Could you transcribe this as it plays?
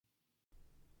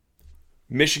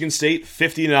Michigan State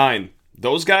 59.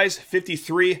 Those guys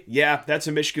 53. Yeah, that's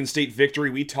a Michigan State victory.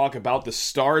 We talk about the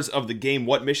stars of the game,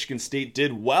 what Michigan State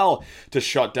did well to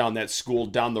shut down that school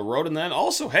down the road, and then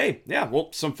also, hey, yeah, well,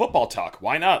 some football talk.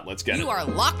 Why not? Let's get it. You are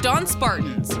Locked On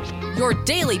Spartans, your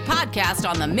daily podcast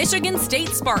on the Michigan State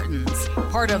Spartans,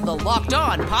 part of the Locked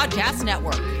On Podcast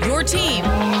Network. Your team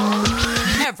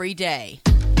every day.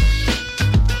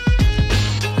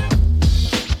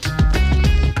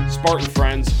 Spartan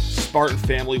friends, Spartan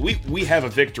family, we have a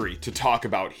victory to talk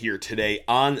about here today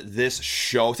on this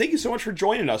show. Thank you so much for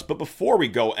joining us. But before we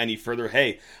go any further,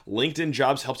 hey, LinkedIn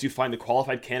Jobs helps you find the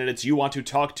qualified candidates you want to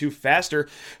talk to faster.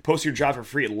 Post your job for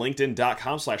free at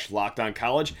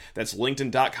linkedin.com/lockedoncollege. That's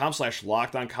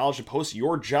linkedin.com/lockedoncollege to post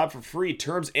your job for free.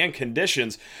 Terms and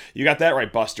conditions. You got that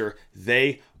right, Buster.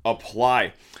 They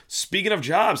apply. Speaking of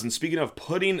jobs and speaking of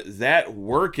putting that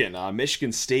work in,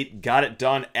 Michigan State got it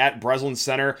done at Breslin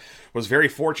Center. Was very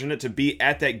fortunate to be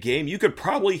at that game. You could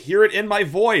probably hear it in my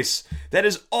voice. That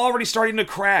is already starting to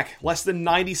crack. Less than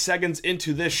 90 seconds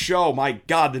into this show. My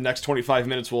God, the next 25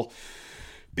 minutes will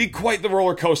be quite the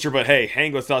roller coaster, but hey,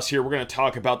 hang with us here. We're going to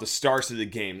talk about the stars to the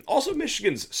game. Also,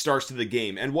 Michigan's stars to the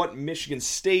game and what Michigan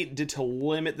State did to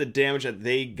limit the damage that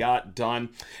they got done.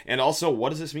 And also, what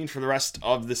does this mean for the rest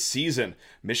of the season?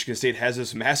 Michigan State has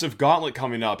this massive gauntlet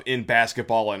coming up in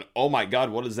basketball, and oh my God,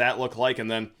 what does that look like? And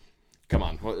then, come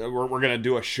on, we're going to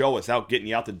do a show without getting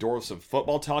you out the door with some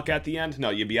football talk at the end? No,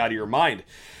 you'd be out of your mind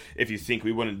if you think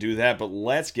we wouldn't do that. But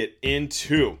let's get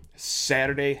into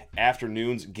Saturday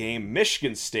afternoon's game.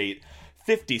 Michigan State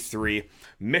 53.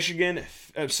 Let's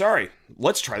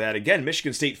try that again.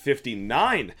 Michigan State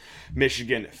 59.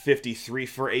 Michigan 53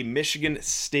 for a Michigan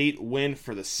State win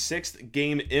for the 6th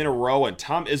game in a row. And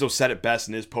Tom Izzo said it best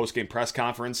in his post-game press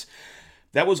conference.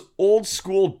 That was old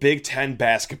school Big Ten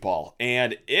basketball,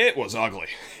 and it was ugly.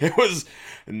 It was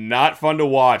not fun to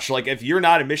watch. Like, if you're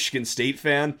not a Michigan State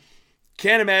fan,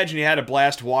 can't imagine you had a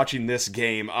blast watching this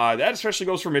game. That especially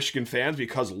goes for Michigan fans,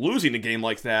 because losing a game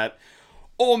like that,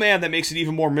 oh man, that makes it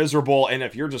even more miserable. And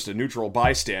if you're just a neutral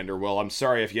bystander, well, I'm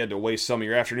sorry if you had to waste some of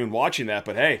your afternoon watching that,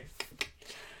 but hey,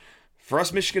 for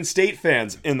us Michigan State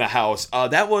fans in the house,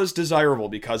 that was desirable,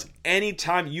 because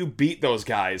anytime you beat those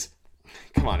guys,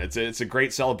 come on, it's a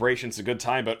great celebration, it's a good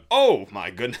time, but oh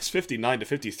my goodness,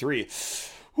 59-53.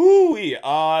 Whoo-wee.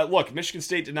 Look, Michigan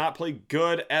State did not play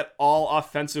good at all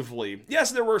offensively.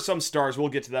 Yes, there were some stars. We'll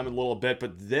get to them in a little bit,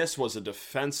 but this was a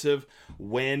defensive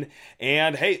win.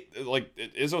 And hey, like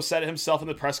Izzo said it himself in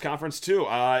the press conference too,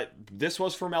 this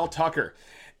was for Mel Tucker.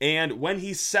 And when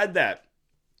he said that,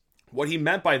 what he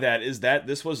meant by that is that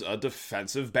this was a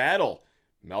defensive battle.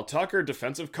 Mel Tucker,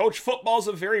 defensive coach. Football's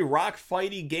a very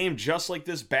rock-fighty game, just like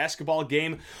this basketball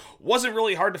game. Wasn't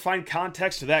really hard to find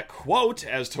context to that quote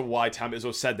as to why Tom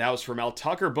Izzo said that was for Mel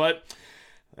Tucker, but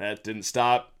that didn't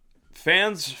stop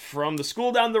fans from the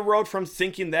school down the road from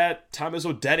thinking that Tom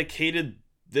Izzo dedicated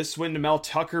this win to Mel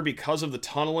Tucker because of the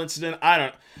tunnel incident.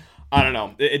 I don't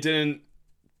know. It didn't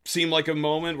seem like a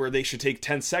moment where they should take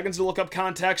 10 seconds to look up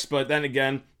context, but then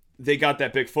again, they got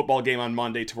that big football game on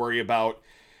Monday to worry about.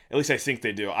 At least I think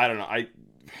they do. I don't know. I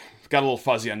got a little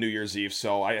fuzzy on New Year's Eve,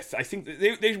 so I think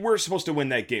they were supposed to win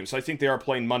that game. So I think they are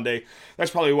playing Monday.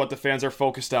 That's probably what the fans are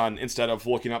focused on instead of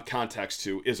looking up context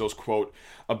to Izzo's quote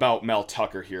about Mel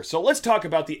Tucker here. So let's talk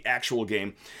about the actual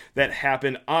game that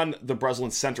happened on the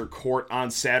Breslin Center court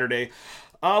on Saturday.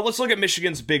 Let's look at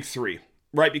Michigan's big three,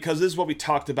 right? Because this is what we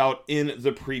talked about in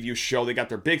the preview show. They got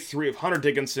their big three of Hunter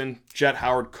Dickinson, Jett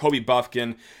Howard, Kobe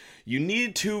Buffkin. You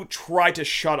need to try to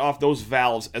shut off those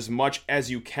valves as much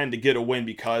as you can to get a win,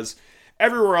 because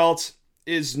everywhere else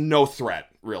is no threat,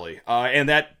 really. And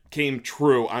that came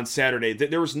true on Saturday.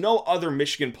 There was no other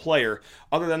Michigan player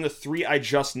other than the three I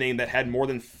just named that had more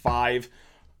than 5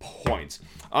 points.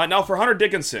 Now for Hunter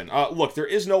Dickinson, look, there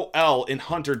is no L in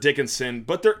Hunter Dickinson,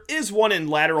 but there is one in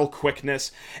lateral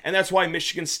quickness, and that's why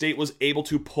Michigan State was able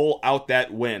to pull out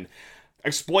that win.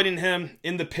 Exploiting him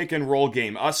in the pick and roll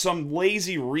game, some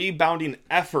lazy rebounding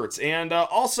efforts, and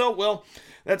also, well,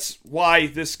 that's why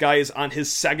this guy is on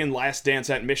his second last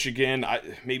dance at Michigan,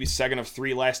 maybe second of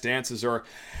 3 last dances, or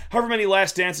however many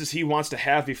last dances he wants to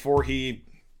have before he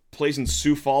plays in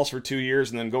Sioux Falls for 2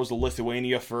 years and then goes to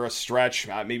Lithuania for a stretch,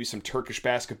 maybe some Turkish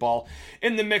basketball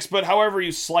in the mix. But however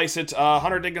you slice it,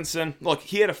 Hunter Dickinson, look,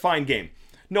 he had a fine game,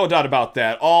 no doubt about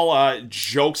that. All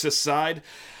jokes aside,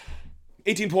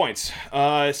 18 points,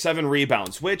 7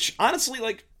 rebounds, which honestly,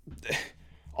 like,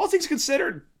 all things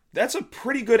considered, that's a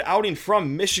pretty good outing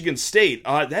from Michigan State.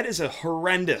 That is a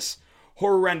horrendous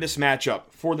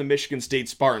matchup for the Michigan State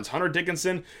Spartans. Hunter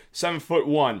Dickinson,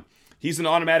 7'1", he's an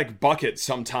automatic bucket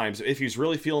sometimes if he's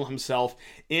really feeling himself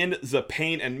in the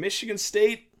paint. And Michigan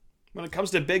State, when it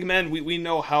comes to big men, we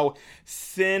know how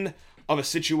thin of a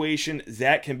situation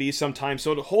that can be sometimes.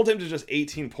 So to hold him to just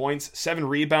 18 points, 7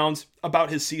 rebounds, about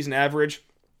his season average,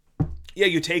 yeah,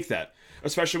 you take that,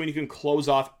 especially when you can close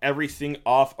off everything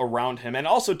off around him. And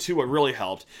also, too, what really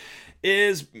helped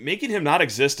is making him not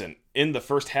existent in the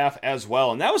first half as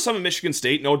well. And that was some of Michigan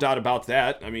State, no doubt about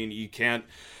that. I mean, you can't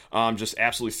just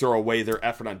absolutely throw away their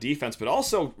effort on defense, but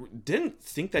also didn't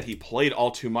think that he played all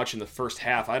too much in the first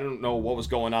half. I don't know what was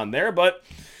going on there, but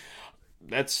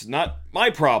that's not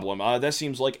my problem. That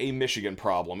seems like a Michigan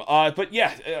problem. But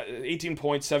yeah, 18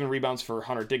 points, 7 rebounds for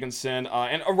Hunter Dickinson,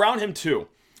 and around him too.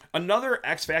 Another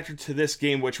X factor to this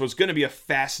game, which was going to be a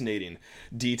fascinating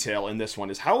detail in this one,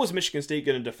 is how was Michigan State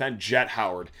going to defend Jett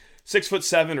Howard?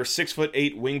 6'7" or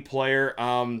 6'8" wing player.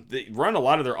 They run a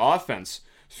lot of their offense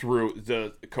through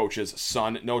the coach's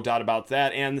son, no doubt about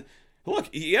that. And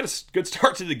look, he had a good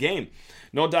start to the game,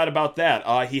 no doubt about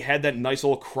that. He had that nice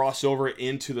little crossover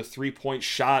into the 3-point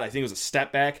shot. I think it was a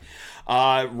step back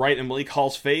right in Malik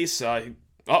Hall's face. Got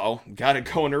it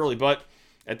going early, but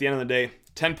at the end of the day,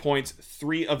 10 points,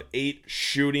 3 of 8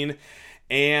 shooting.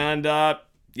 And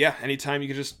anytime you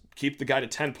can just keep the guy to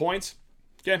 10 points,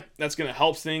 okay, that's going to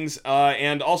help things.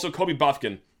 And also Kobe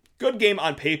Buffkin, good game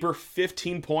on paper,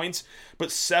 15 points, but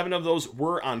 7 of those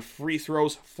were on free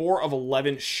throws, 4 of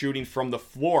 11 shooting from the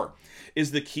floor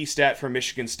is the key stat for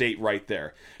Michigan State right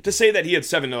there. To say that he had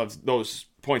 7 of those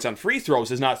points on free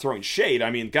throws is not throwing shade.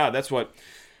 I mean, God, that's what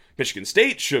Michigan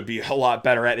State should be a lot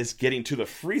better at, is getting to the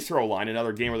free throw line.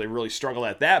 Another game where they really struggle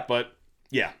at that. But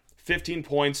yeah, 15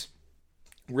 points,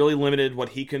 really limited what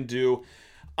he can do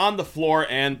on the floor,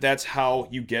 and that's how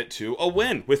you get to a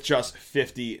win with just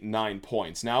 59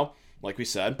 points. Now, like we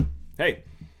said, hey,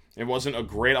 it wasn't a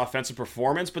great offensive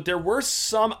performance, but there were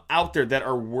some out there that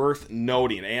are worth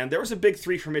noting. And there was a big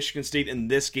 3 for Michigan State in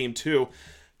this game too,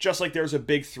 just like there was a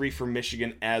big 3 for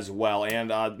Michigan as well. And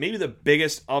maybe the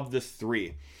biggest of the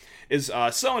 3 is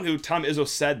someone who Tom Izzo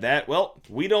said that, well,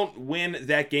 we don't win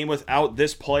that game without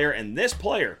this player, and this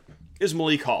player is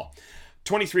Malik Hall.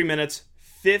 23 minutes,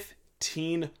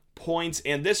 15 points,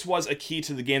 and this was a key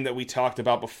to the game that we talked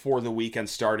about before the weekend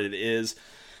started is,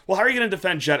 well, how are you going to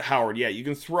defend Jett Howard? Yeah, you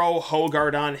can throw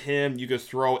Hoggard on him, you can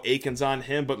throw Akins on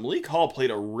him, but Malik Hall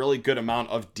played a really good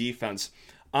amount of defense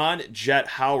on Jett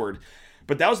Howard.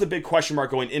 But that was the big question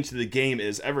mark going into the game,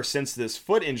 is ever since this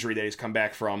foot injury that he's come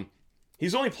back from,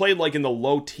 he's only played like in the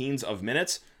low teens of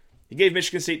minutes. He gave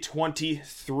Michigan State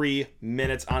 23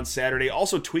 minutes on Saturday.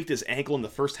 Also tweaked his ankle in the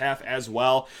first half as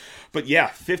well. But yeah,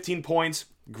 15 points,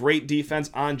 great defense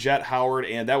on Jett Howard,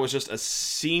 and that was just a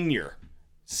senior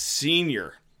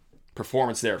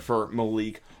performance there for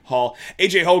Malik Hall.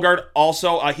 AJ Hoggard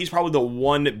also, he's probably the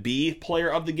 1B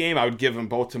player of the game. I would give them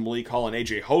both to Malik Hall and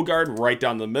AJ Hoggard right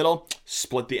down the middle.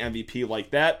 Split the MVP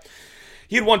like that.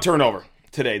 He had 1 turnover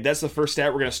today. That's the first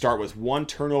stat we're going to start with. 1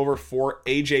 turnover for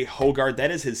AJ Hoggard.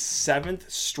 That is his 7th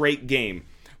straight game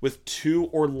with 2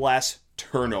 or less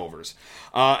turnovers.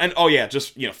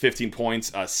 15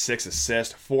 points, 6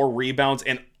 assists, 4 rebounds,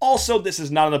 and also, this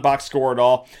is not on the box score at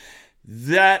all,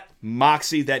 that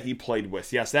moxie that he played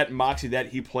with. Yes, that moxie that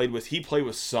he played with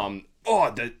some,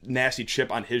 the nasty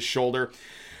chip on his shoulder.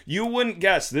 You wouldn't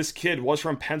guess this kid was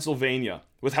from Pennsylvania,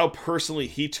 with how personally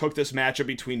he took this matchup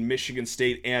between Michigan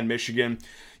State and Michigan.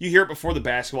 You hear it before the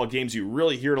basketball games. You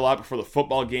really hear it a lot before the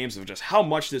football games of just how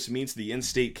much this means to the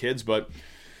in-state kids. But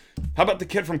how about the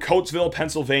kid from Coatesville,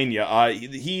 Pennsylvania?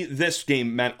 This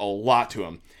game meant a lot to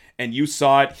him. And you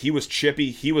saw it. He was chippy.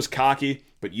 He was cocky.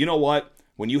 But you know what?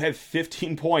 When you have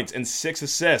 15 points and 6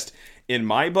 assists, in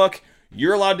my book,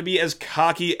 you're allowed to be as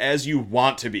cocky as you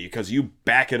want to be because you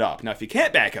back it up. Now, if you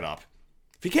can't back it up,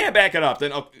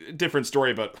 then different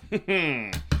story, but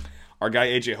our guy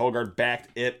AJ Hoggard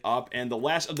backed it up. And the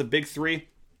last of the big 3,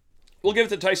 we'll give it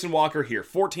to Tyson Walker here.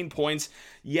 14 points.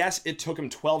 Yes, it took him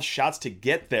 12 shots to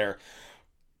get there,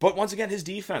 but once again, his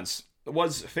defense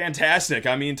was fantastic.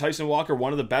 I mean, Tyson Walker,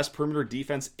 one of the best perimeter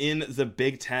defense in the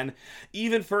Big Ten,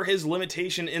 even for his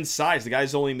limitation in size. The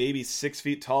guy's only maybe 6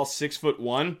 feet tall,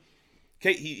 6'1".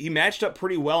 Okay, he matched up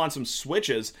pretty well on some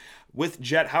switches with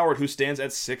Jett Howard, who stands at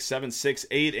 6'7",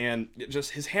 6'8", and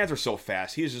just his hands are so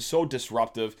fast. He is just so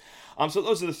disruptive. So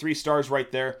those are the 3 stars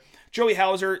right there. Joey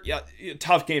Hauser, yeah,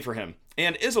 tough game for him.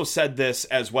 And Izzo said this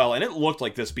as well, and it looked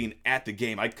like this being at the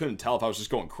game. I couldn't tell if I was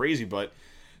just going crazy, but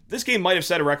this game might have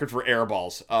set a record for air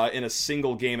balls in a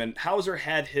single game. And Hauser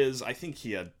had I think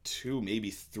he had 2, maybe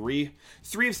 3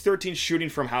 of 13 shooting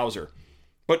from Hauser.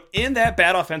 But in that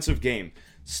bad offensive game,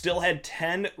 still had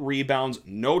 10 rebounds,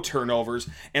 no turnovers,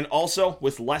 and also,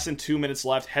 with less than 2 minutes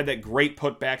left, had that great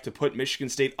putback to put Michigan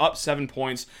State up 7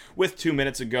 points with 2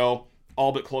 minutes ago,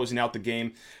 all but closing out the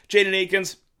game. Jaden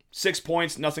Akins, 6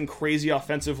 points, nothing crazy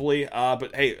offensively,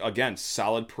 but hey, again,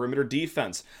 solid perimeter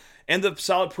defense. And the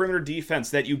solid perimeter defense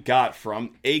that you got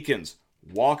from Akins,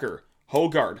 Walker,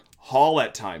 Hogard, Hall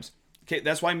at times. Okay,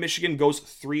 that's why Michigan goes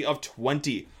 3 of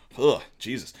 20. Ugh,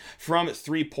 Jesus. From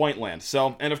 3-point land.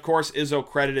 So, and of course, Izzo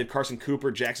credited Carson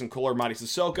Cooper, Jackson Kohler, Mady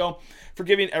Sissoko for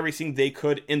giving everything they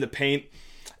could in the paint.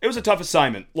 It was a tough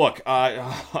assignment. Look,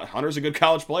 Hunter's a good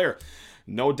college player.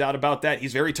 No doubt about that.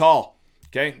 He's very tall.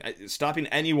 Okay, stopping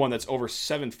anyone that's over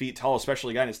 7 feet tall,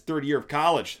 especially a guy in his third year of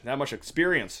college, that much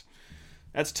experience,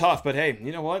 that's tough. But hey,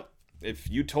 you know what?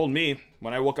 If you told me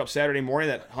when I woke up Saturday morning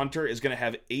that Hunter is going to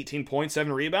have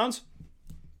 18.7 rebounds,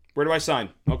 where do I sign?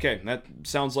 Okay, that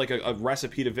sounds like a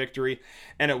recipe to victory,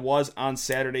 and it was on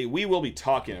Saturday. We will be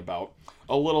talking about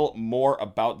a little more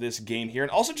about this game here,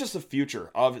 and also just the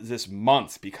future of this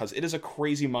month, because it is a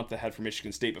crazy month ahead for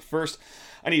Michigan State. But first,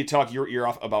 I need to talk your ear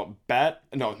off about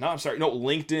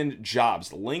LinkedIn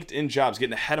Jobs. LinkedIn Jobs,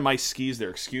 getting ahead of my skis there,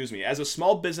 excuse me. As a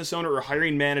small business owner or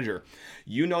hiring manager,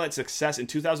 you know that success in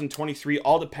 2023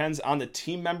 all depends on the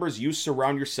team members you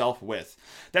surround yourself with.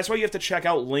 That's why you have to check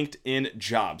out LinkedIn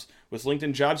Jobs. With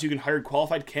LinkedIn Jobs, you can hire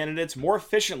qualified candidates more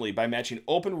efficiently by matching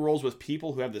open roles with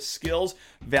people who have the skills,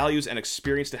 values, and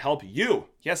experience to help you,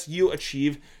 yes, you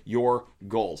achieve your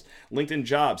goals. LinkedIn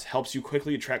Jobs helps you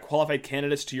quickly attract qualified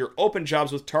candidates to your open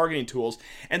jobs with targeting tools,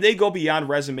 and they go beyond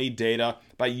resume data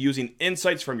by using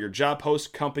insights from your job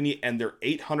post, company, and their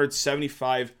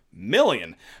 875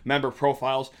 million member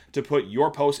profiles to put your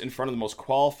post in front of the most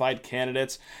qualified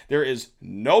candidates. There is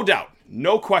no doubt,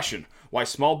 no question, why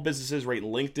small businesses rate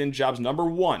LinkedIn Jobs number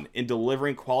 1 in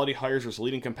delivering quality hires versus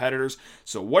leading competitors.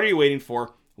 So what are you waiting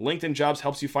for? LinkedIn Jobs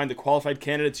helps you find the qualified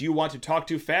candidates you want to talk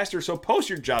to faster, so post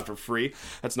your job for free.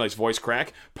 That's a nice voice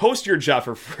crack. Post your job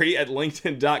for free at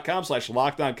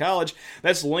linkedin.com/lockedoncollege.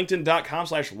 That's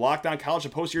linkedin.com/lockedoncollege to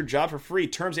post your job for free.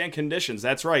 Terms and conditions,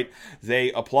 that's right,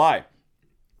 they apply.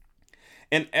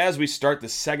 And as we start the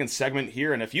second segment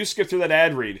here, and if you skip through that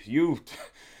ad read, you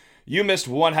missed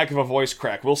one heck of a voice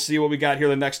crack. We'll see what we got here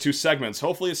in the next 2 segments.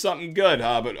 Hopefully it's something good.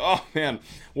 But oh man,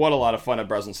 what a lot of fun at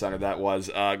Breslin Center that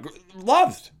was.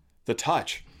 Loved the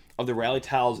touch of the rally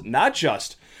towels, not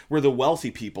just where the wealthy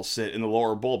people sit in the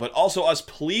lower bowl, but also us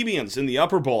plebeians in the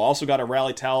upper bowl also got a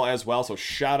rally towel as well. So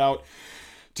shout out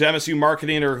to MSU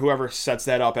Marketing or whoever sets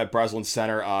that up at Breslin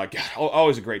Center. God,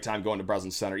 always a great time going to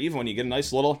Breslin Center, even when you get a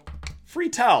nice little free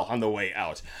towel on the way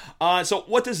out. So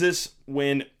what does this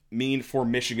win mean for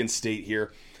Michigan State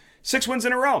here? 6 wins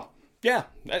in a row. Yeah,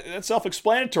 that's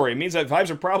self-explanatory. It means that vibes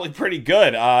are probably pretty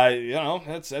good.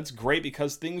 That's great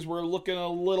because things were looking a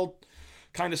little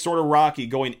kind of sort of rocky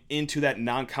going into that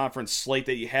non-conference slate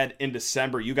that you had in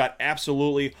December. You got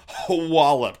absolutely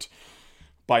walloped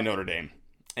by Notre Dame.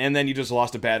 And then you just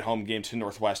lost a bad home game to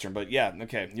Northwestern. But yeah,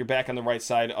 okay, you're back on the right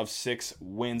side of 6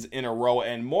 wins in a row.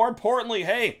 And more importantly,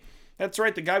 hey, that's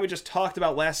right, the guy we just talked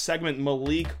about last segment,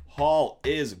 Malik Hall,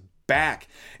 is back.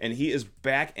 And he is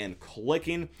back and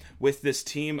clicking with this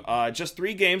team. Just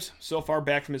 3 games so far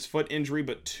back from his foot injury,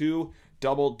 but 2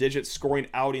 double-digit scoring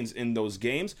outings in those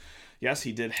games. Yes,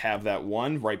 he did have that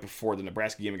one right before the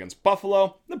Nebraska game against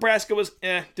Buffalo. Nebraska was,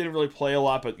 didn't really play a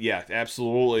lot, but yeah,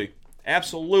 absolutely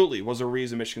was a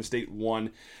reason Michigan State won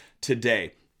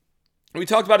today. We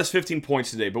talked about his 15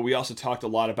 points today, but we also talked a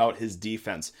lot about his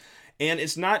defense. And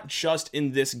it's not just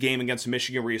in this game against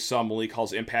Michigan where you saw Malik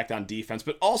Hall's impact on defense,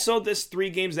 but also this 3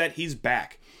 games that he's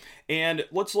back. And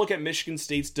let's look at Michigan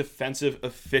State's defensive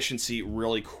efficiency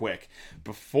really quick,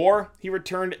 before he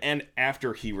returned and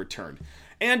after he returned.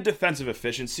 And defensive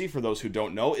efficiency, for those who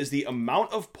don't know, is the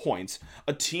amount of points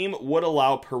a team would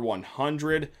allow per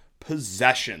 100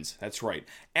 possessions. That's right.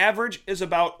 Average is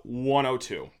about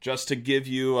 102, just to give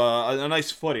you a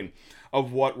nice footing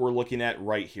of what we're looking at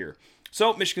right here.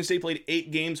 So Michigan State played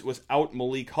 8 games without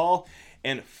Malik Hall,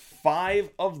 and 5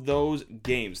 of those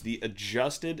games, the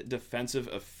adjusted defensive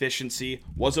efficiency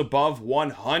was above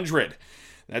 100.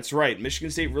 That's right.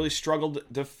 Michigan State really struggled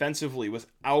defensively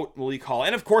without Malik Hall.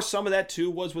 And of course, some of that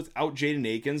too was without Jaden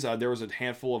Akins. There was a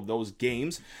handful of those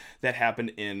games that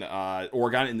happened in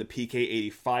Oregon in the PK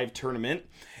 85 tournament.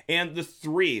 And the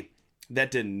 3 that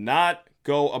did not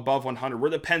go above 100 were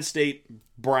the Penn State,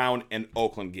 Brown, and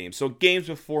Oakland games. So games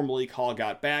before Malik Hall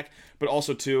got back, but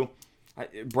also too,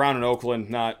 Brown and Oakland,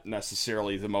 not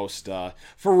necessarily the most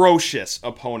ferocious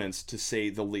opponents, to say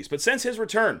the least. But since his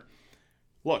return,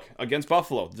 Look, against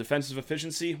Buffalo, the defensive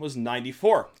efficiency was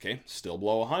 94. Okay, still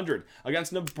below 100.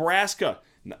 Against Nebraska,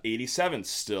 87,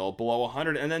 still below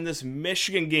 100. And then this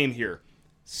Michigan game here,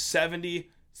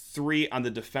 73 on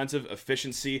the defensive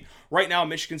efficiency. Right now,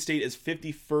 Michigan State is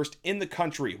 51st in the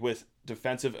country with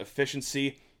defensive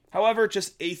efficiency. However,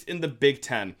 just 8th in the Big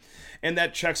Ten. And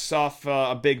that checks off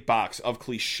a big box of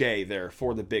cliche there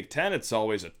for the Big Ten. It's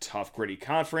always a tough, gritty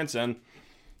conference. And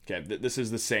okay, this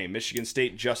is the same. Michigan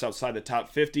State just outside the top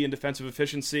 50 in defensive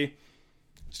efficiency.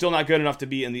 Still not good enough to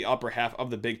be in the upper half of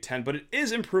the Big Ten, but it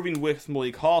is improving with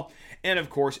Malik Hall. And of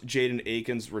course, Jaden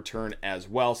Akins' return as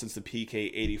well since the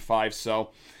PK 85.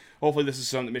 So hopefully this is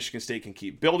something that Michigan State can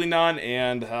keep building on.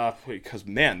 And because,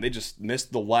 man, they just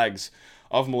missed the legs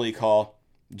of Malik Hall,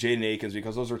 Jaden Akins,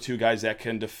 because those are two guys that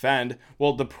can defend,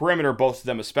 well, the perimeter, both of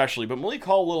them especially, but Malik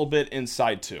Hall a little bit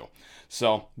inside too.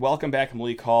 So welcome back,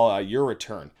 Malik Hall. Your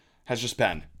return has just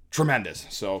been tremendous.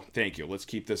 So thank you. Let's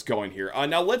keep this going here.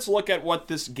 Now let's look at what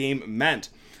this game meant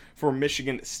for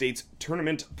Michigan State's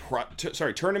tournament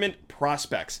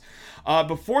prospects.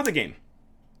 Before the game,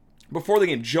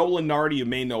 Joe Lunardi, you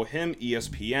may know him,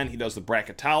 ESPN, he does the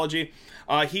bracketology.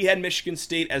 He had Michigan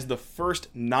State as the first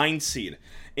 9 seed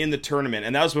in the tournament,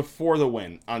 and that was before the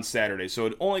win on Saturday. So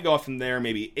it'd only go from there,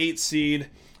 maybe 8 seed.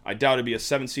 I doubt it'd be a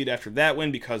 7 seed after that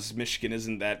win because Michigan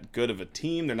isn't that good of a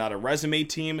team. They're not a resume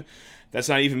team. That's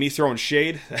not even me throwing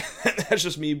shade. That's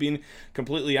just me being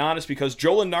completely honest because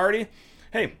Joe Lunardi,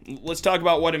 hey, let's talk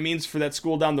about what it means for that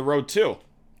school down the road too.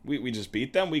 We just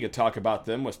beat them. We could talk about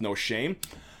them with no shame.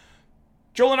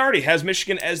 Joe Lunardi has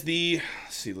Michigan as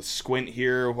let's squint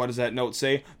here. What does that note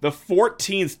say? The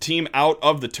 14th team out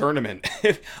of the tournament.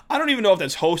 I don't even know if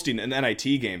that's hosting an NIT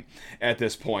game at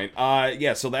this point.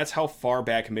 So that's how far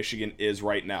back Michigan is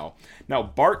right now. Now,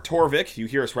 Bart Torvik, you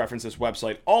hear us reference this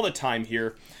website all the time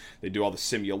here. They do all the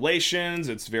simulations.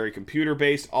 It's very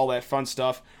computer-based, all that fun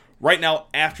stuff. Right now,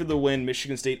 after the win,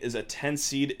 Michigan State is a 10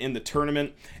 seed in the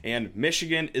tournament, and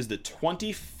Michigan is the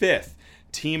 25th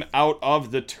team out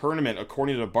of the tournament,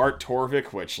 according to Bart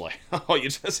Torvik, which, you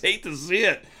just hate to see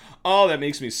it. Oh, that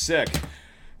makes me sick.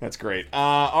 That's great.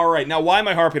 All right, now why am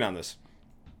I harping on this?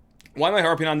 Why am I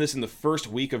harping on this in the first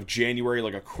week of January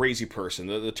like a crazy person?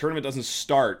 The tournament doesn't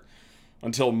start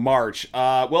until March.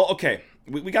 Okay,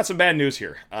 we got some bad news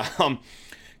here.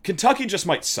 Kentucky just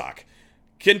might suck.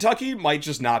 Kentucky might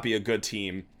just not be a good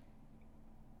team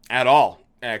at all,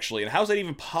 actually. And how's that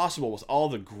even possible with all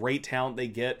the great talent they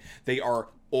get? They are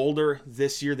older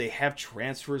this year. They have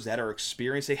transfers that are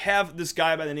experienced. They have this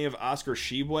guy by the name of Oscar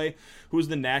Tshiebwe, who was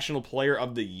the National Player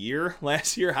of the Year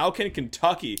last year. How can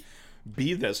Kentucky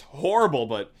be this horrible?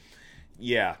 But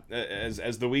yeah,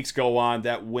 as the weeks go on,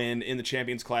 that win in the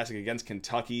Champions Classic against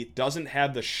Kentucky doesn't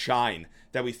have the shine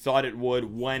that we thought it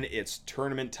would when it's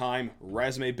tournament time,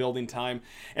 resume building time.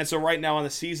 And so right now on the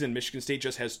season, Michigan State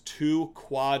just has 2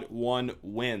 quad 1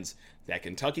 wins. That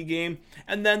Kentucky game,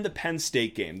 and then the Penn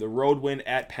State game, the road win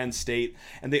at Penn State.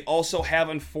 And they also have,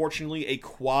 unfortunately, a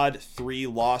quad 3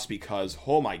 loss because,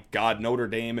 oh my God, Notre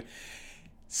Dame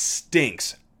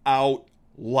stinks out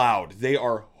loud. They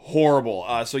are horrible.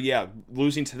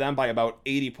 Losing to them by about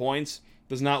 80 points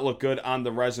does not look good on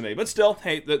the resume. But still,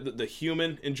 hey, the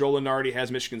human in Joe Lunardi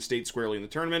has Michigan State squarely in the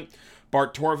tournament.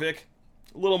 Bart Torvik,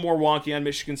 a little more wonky on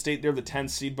Michigan State. They're the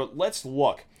 10th seed, but let's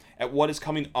look at what is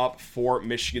coming up for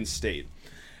Michigan State.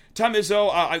 Tom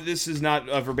Izzo, this is not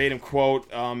a verbatim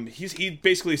quote. He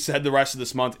basically said the rest of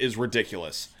this month is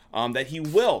ridiculous. That he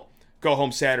will go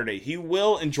home Saturday. He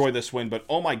will enjoy this win, but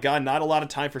oh my God, not a lot of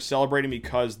time for celebrating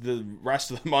because the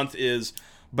rest of the month is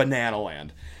Banana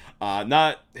Land.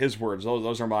 Not his words,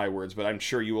 those are my words, but I'm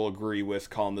sure you will agree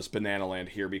with calling this Banana Land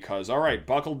here because, all right,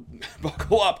 buckle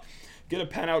up, get a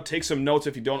pen out, take some notes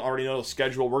if you don't already know the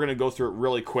schedule. We're going to go through it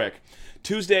really quick.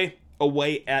 Tuesday,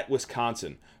 away at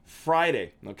Wisconsin.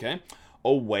 Friday,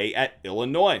 away at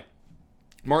Illinois.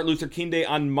 Martin Luther King Day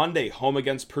on Monday, home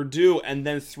against Purdue. And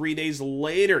then 3 days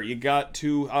later, you got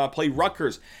to play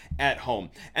Rutgers at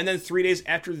home. And then 3 days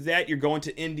after that, you're going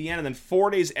to Indiana. And then 4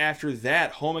 days after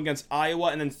that, home against Iowa.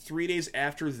 And then 3 days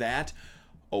after that,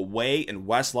 away in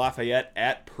West Lafayette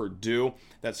at Purdue.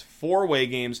 That's 4 away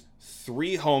games,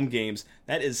 3 home games.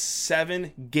 That is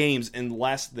 7 games in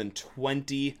less than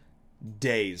 20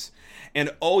 days. And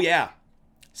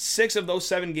 6 of those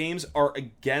 7 games are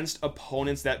against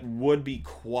opponents that would be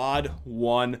quad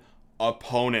 1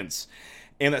 opponents.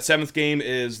 And that 7th game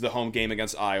is the home game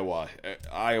against Iowa.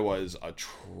 Iowa is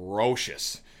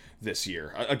atrocious this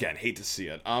year. Again, hate to see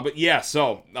it.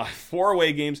 4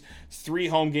 away games, 3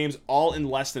 home games, all in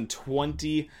less than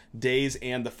 20 days.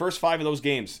 And the first 5 of those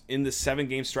games in the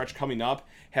 7-game stretch coming up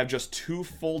have just 2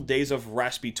 full days of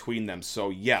rest between them. So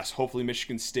yes, hopefully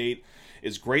Michigan State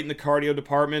is great in the cardio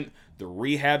department, the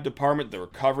rehab department, the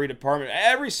recovery department,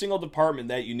 every single department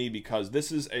that you need, because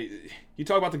this is you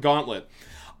talk about the gauntlet.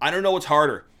 I don't know what's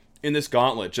harder in this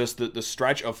gauntlet, just the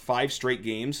stretch of 5 straight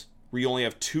games where you only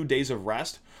have 2 days of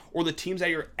rest, or the teams that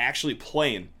you're actually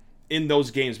playing in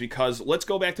those games. Because let's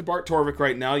go back to Bart Torvik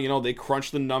right now. They crunch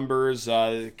the numbers.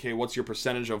 Okay, what's your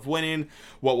percentage of winning?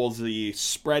 What will the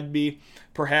spread be,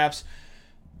 perhaps?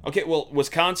 Okay, well,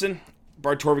 Wisconsin,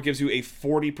 Bart Torvik gives you a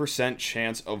 40%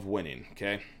 chance of winning,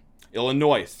 okay?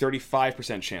 Illinois,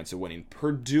 35% chance of winning.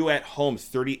 Purdue at home,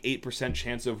 38%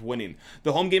 chance of winning.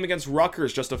 The home game against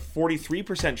Rutgers, just a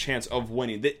 43% chance of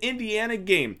winning. The Indiana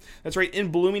game, that's right,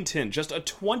 in Bloomington, just a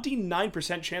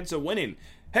 29% chance of winning.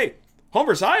 Hey, home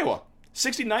versus Iowa,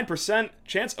 69%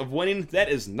 chance of winning. That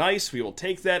is nice. We will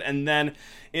take that. And then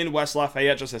in West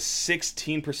Lafayette, just a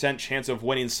 16% chance of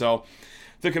winning. So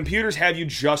the computers have you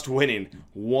just winning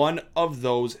one of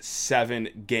those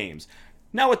 7 games.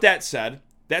 Now, with that said,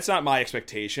 that's not my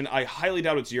expectation. I highly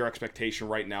doubt it's your expectation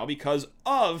right now because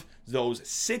of those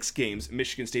 6 games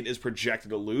Michigan State is projected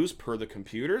to lose per the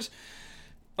computers.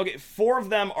 Okay, 4 of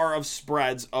them are of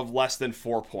spreads of less than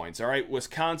 4 points, all right?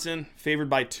 Wisconsin, favored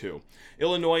by 2.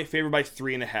 Illinois, favored by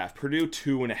 3.5. Purdue,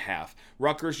 2.5.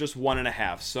 Rutgers, just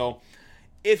 1.5. So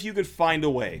if you could find a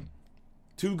way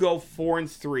to go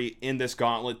 4-3 in this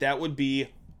gauntlet, that would be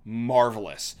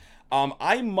marvelous.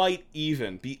 I might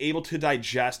even be able to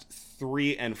digest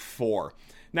 3-4.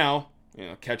 Now,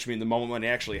 catch me in the moment when it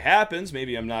actually happens.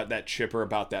 Maybe I'm not that chipper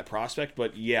about that prospect,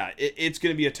 but yeah, it's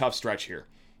going to be a tough stretch here.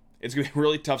 It's going to be a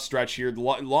really tough stretch here.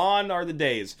 Long are the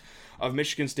days of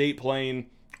Michigan State playing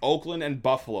Oakland and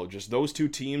Buffalo, just those 2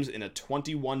 teams in a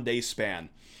 21-day span.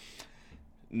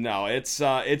 No, it's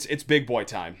big boy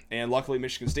time, and luckily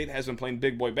Michigan State has been playing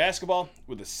big boy basketball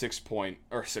with a 6-game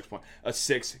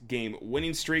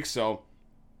winning streak. So,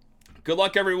 good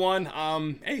luck, everyone.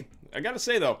 Hey, I gotta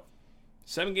say though,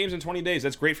 7 games in 20 days.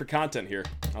 That's great for content here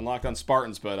on Locked On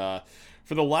Spartans. But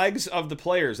for the legs of the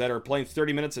players that are playing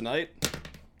 30 minutes a night,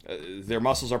 their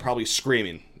muscles are probably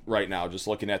screaming right now just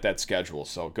looking at that schedule.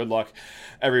 So good luck,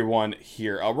 everyone,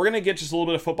 here. We're going to get just a little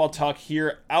bit of football talk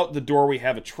here. Out the door, we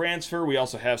have a transfer. We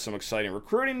also have some exciting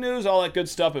recruiting news, all that good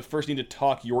stuff. But first, need to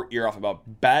talk your ear off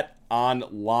about Bet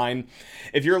Online.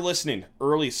 If you're listening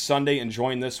early Sunday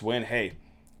enjoying this win, hey,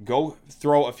 go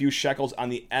throw a few shekels on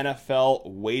the NFL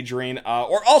wagering.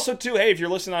 Or also, too, hey, if you're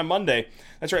listening on Monday,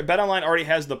 that's right, BetOnline already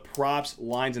has the props,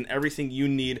 lines, and everything you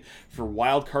need for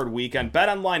Wild Card Weekend.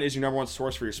 BetOnline is your number one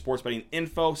source for your sports betting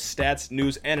info, stats,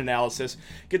 news, and analysis.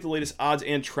 Get the latest odds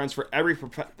and trends for every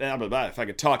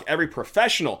every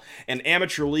professional and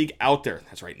amateur league out there.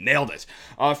 That's right, nailed it.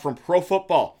 From pro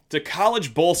football to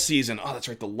college bowl season. Oh, that's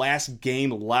right, the last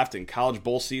game left in college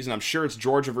bowl season. I'm sure it's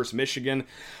Georgia versus Michigan.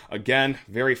 Again,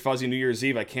 very fuzzy New Year's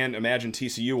Eve. I can't imagine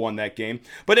TCU won that game.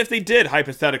 But if they did,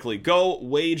 hypothetically, go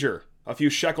wager a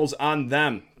few shekels on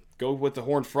them. Go with the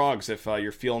Horned Frogs if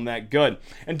you're feeling that good.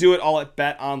 And do it all at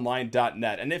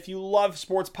betonline.net. And if you love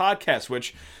sports podcasts,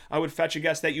 which I would fetch a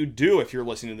guess that you do if you're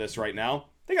listening to this right now,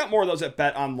 they got more of those at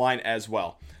BetOnline as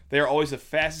well. They are always the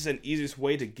fastest and easiest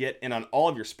way to get in on all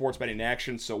of your sports betting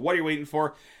action. So what are you waiting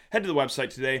for? Head to the website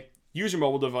today. Use your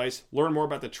mobile device. Learn more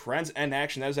about the trends and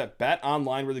action that is at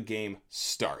BetOnline, where the game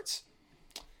starts.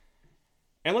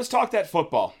 And let's talk that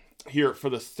football here for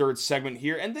the third segment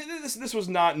here. And this was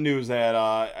not news that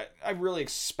I really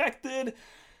expected.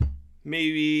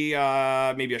 Maybe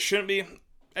I shouldn't be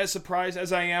as surprised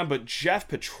as I am. But Jeff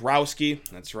Pietrowski,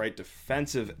 that's right,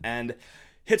 defensive end,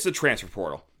 hits the transfer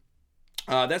portal.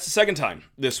 That's the second time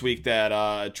this week that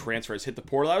a transfer has hit the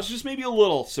portal. I was just maybe a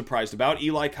little surprised about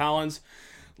Eli Collins.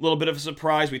 A little bit of a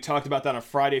surprise. We talked about that on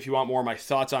Friday. If you want more of my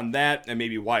thoughts on that and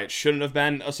maybe why it shouldn't have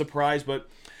been a surprise. But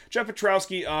Jeff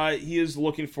Pietrowski, he is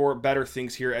looking for better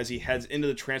things here as he heads into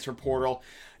the transfer portal.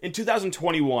 In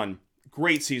 2021,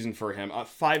 great season for him.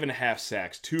 5.5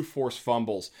 sacks, 2 forced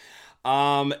fumbles.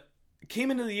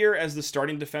 Came into the year as the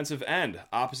starting defensive end,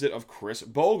 opposite of Chris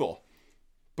Bogle.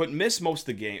 But missed most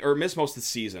of the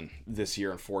season this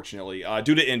year, unfortunately,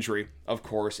 due to injury, of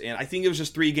course. And I think it was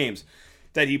just 3 games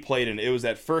that he played in. It was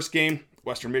that first game,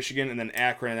 Western Michigan, and then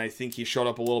Akron. And I think he showed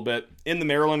up a little bit in the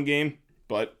Maryland game.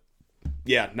 But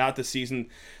yeah, not the season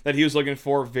that he was looking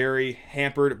for. Very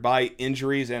hampered by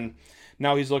injuries. And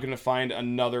now he's looking to find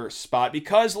another spot.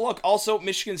 Because, look, also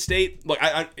Michigan State, look,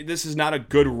 this is not a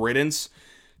good riddance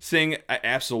thing.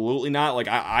 Absolutely not. Like,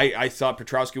 I thought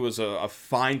Pietrowski was a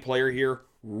fine player here.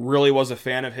 Really was a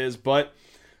fan of his, but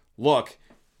look,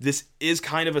 this is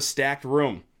kind of a stacked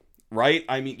room right?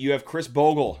 I mean, you have Chris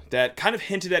Bogle that kind of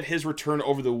hinted at his return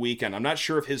over the weekend. I'm not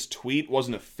sure if his tweet was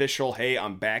an official, hey,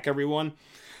 I'm back, everyone.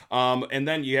 And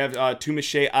then you have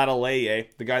Tumishe Adeleye,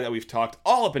 the guy that we've talked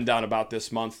all up and down about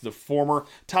this month, the former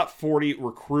top 40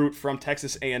 recruit from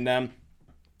Texas A&M.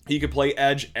 He could play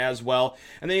edge as well.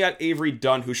 And then you got Avery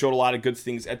Dunn, who showed a lot of good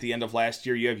things at the end of last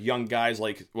year. You have young guys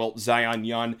like, Zion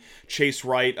Young, Chase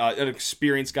Wright, an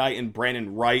experienced guy in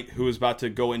Brandon Wright, who is about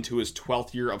to go into his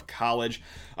 12th year of college.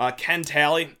 Ken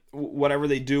Talley, whatever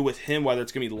they do with him, whether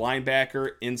it's going to be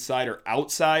linebacker, inside, or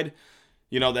outside,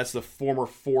 that's the former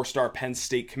 4-star Penn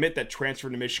State commit that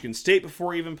transferred to Michigan State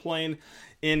before even playing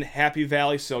in Happy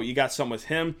Valley. So you got something with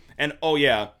him. And,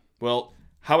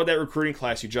 how about that recruiting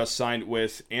class you just signed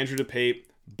with Andrew DePape,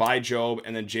 Bai Jobe,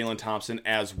 and then Jalen Thompson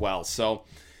as well? So,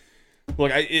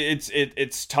 look,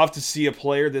 it's tough to see a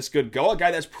player this good go. A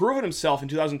guy that's proven himself in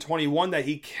 2021 that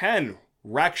he can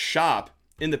wreck shop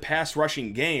in the pass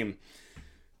rushing game.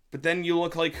 But then you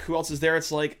look like who else is there?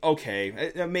 It's like, okay,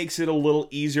 it makes it a little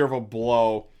easier of a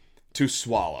blow to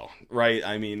swallow, right?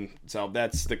 I mean, so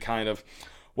that's the kind of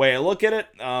way I look at it.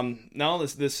 No,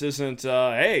 this isn't,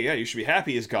 hey, yeah, you should be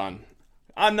happy he's gone.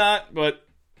 I'm not, but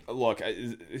look,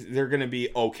 they're going to be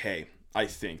okay, I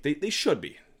think. They should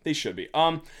be. They should be.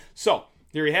 So,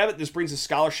 there you have it. This brings the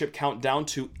scholarship count down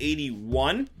to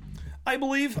 81, I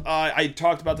believe. I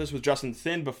talked about this with Justin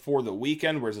Thin before the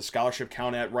weekend. Where's the scholarship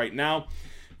count at right now?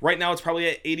 Right now, it's probably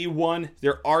at 81.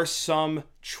 There are some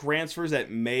transfers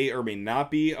that may or may not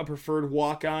be a preferred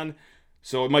walk-on,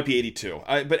 so it might be 82.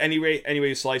 But anyway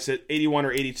you slice it, 81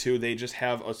 or 82, they just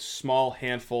have a small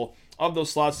handful of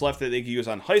those slots left that they can use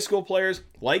on high school players,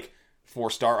 like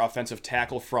 4-star offensive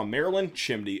tackle from Maryland,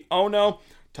 Chimdi Ono.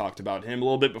 Talked about him a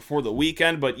little bit before the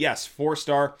weekend, but yes,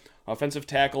 4-star offensive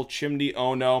tackle Chimdi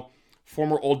Ono,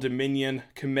 former Old Dominion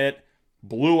commit,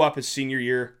 blew up his senior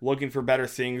year, looking for better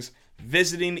things,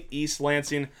 visiting East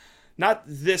Lansing, not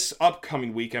this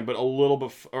upcoming weekend, but a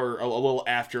little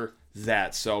after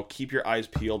that. So keep your eyes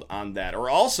peeled on that. Or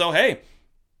also, hey,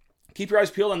 keep your eyes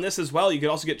peeled on this as well. You could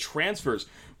also get transfers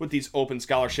with these open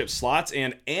scholarship slots.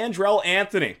 And Andrel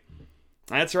Anthony.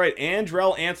 That's right,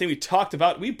 Andrel Anthony.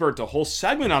 We burnt a whole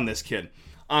segment on this kid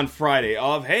on Friday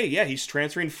of, hey, yeah, he's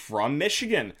transferring from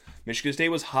Michigan. Michigan State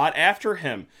was hot after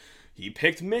him. He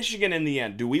picked Michigan in the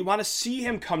end. Do we want to see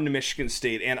him come to Michigan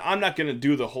State? And I'm not going to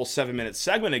do the whole 7-minute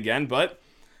segment again, but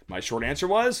my short answer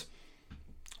was,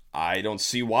 I don't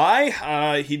see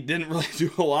why. He didn't really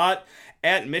do a lot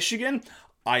at Michigan.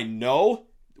 I know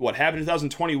what happened in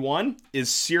 2021 is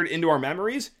seared into our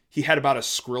memories. He had about 1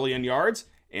 skrillion yards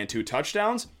and 2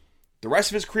 touchdowns. The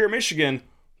rest of his career at Michigan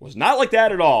was not like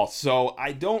that at all. So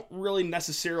I don't really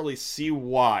necessarily see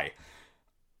why.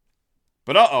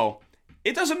 But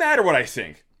it doesn't matter what I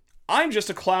think. I'm just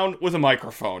a clown with a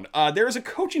microphone. There is a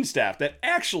coaching staff that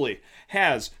actually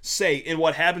has say in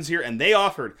what happens here, and they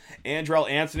offered Andrel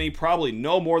Anthony probably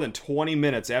no more than 20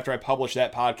 minutes after I published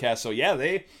that podcast. So yeah,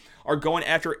 they are going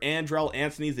after Andrel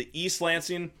Anthony, the East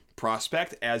Lansing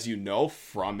prospect, as you know,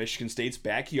 from Michigan State's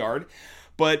backyard.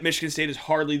 But Michigan State is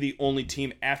hardly the only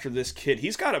team after this kid.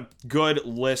 He's got a good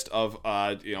list of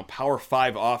Power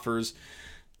 5 offers.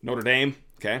 Notre Dame,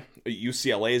 okay,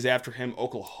 UCLA is after him.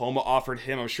 Oklahoma offered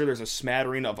him. I'm sure there's a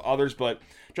smattering of others, but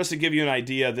just to give you an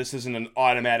idea, this isn't an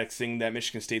automatic thing that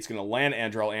Michigan State's going to land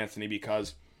Andrel Anthony,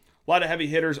 because a lot of heavy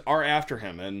hitters are after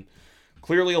him, and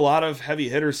clearly a lot of heavy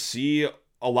hitters see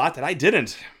a lot that I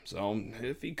didn't. So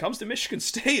if he comes to Michigan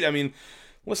State, I mean,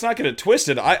 let's not get it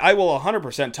twisted. I will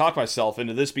 100% talk myself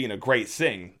into this being a great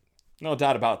thing. No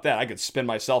doubt about that. I could spin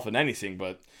myself in anything,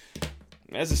 but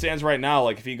as it stands right now,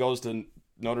 like if he goes to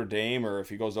Notre Dame or if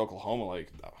he goes to Oklahoma,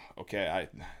 like, okay, I'd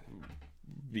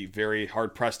be very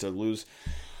hard pressed to lose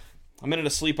a minute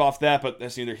of sleep off that, but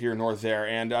that's neither here nor there.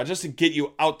 And just to get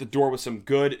you out the door with some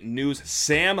good news,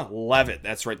 Sam Leavitt,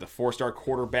 that's right, the 4-star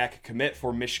quarterback commit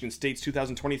for Michigan State's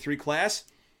 2023 class,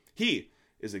 he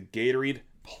is a Gatorade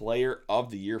Player of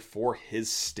the Year for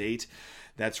his state.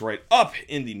 That's right, up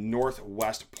in the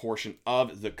northwest portion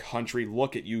of the country.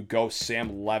 Look at you go,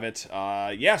 Sam Leavitt.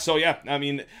 I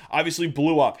mean, obviously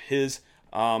blew up his,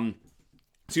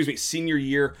 senior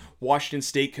year Washington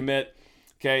State commit.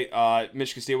 Okay,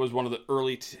 Michigan State was one of the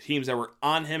early teams that were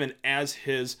on him, and as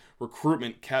his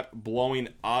recruitment kept blowing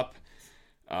up,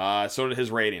 so did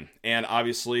his rating. And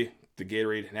obviously, the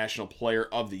Gatorade National Player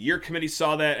of the Year Committee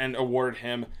saw that and awarded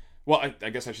him, well, I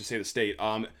guess I should say the state,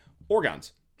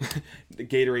 Oregon's the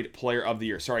Gatorade Player of the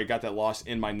Year. Sorry, I got that lost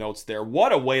in my notes there.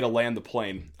 What a way to land the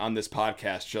plane on this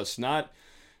podcast. Just not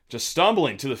just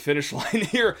stumbling to the finish line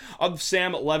here of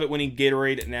Sam Levitt winning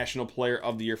Gatorade National Player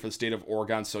of the Year for the state of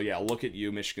Oregon. So yeah, look at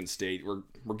you, Michigan State.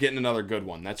 We're getting another good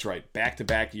one. That's right.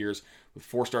 Back-to-back years with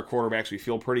 4-star quarterbacks we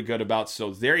feel pretty good about.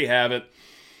 So there you have it.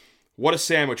 What a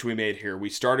sandwich we made here. We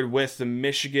started with the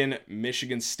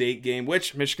Michigan State game,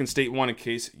 which Michigan State won in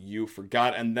case you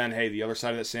forgot. And then, hey, the other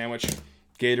side of that sandwich,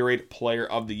 Gatorade Player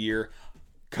of the Year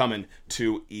coming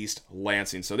to East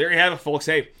Lansing. So there you have it, folks.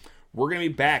 Hey, we're going to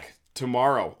be back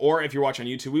tomorrow, or if you're watching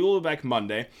on YouTube, we will be back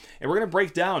Monday, and we're going to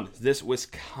break down this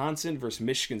Wisconsin versus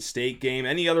Michigan State game.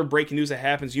 Any other breaking news that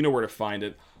happens, you know where to find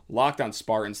it. Locked On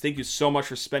Spartans. Thank you so much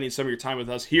for spending some of your time with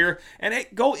us here, and hey,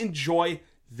 go enjoy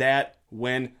that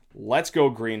win. Let's go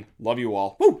green. Love you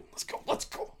all. Woo! Let's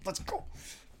go.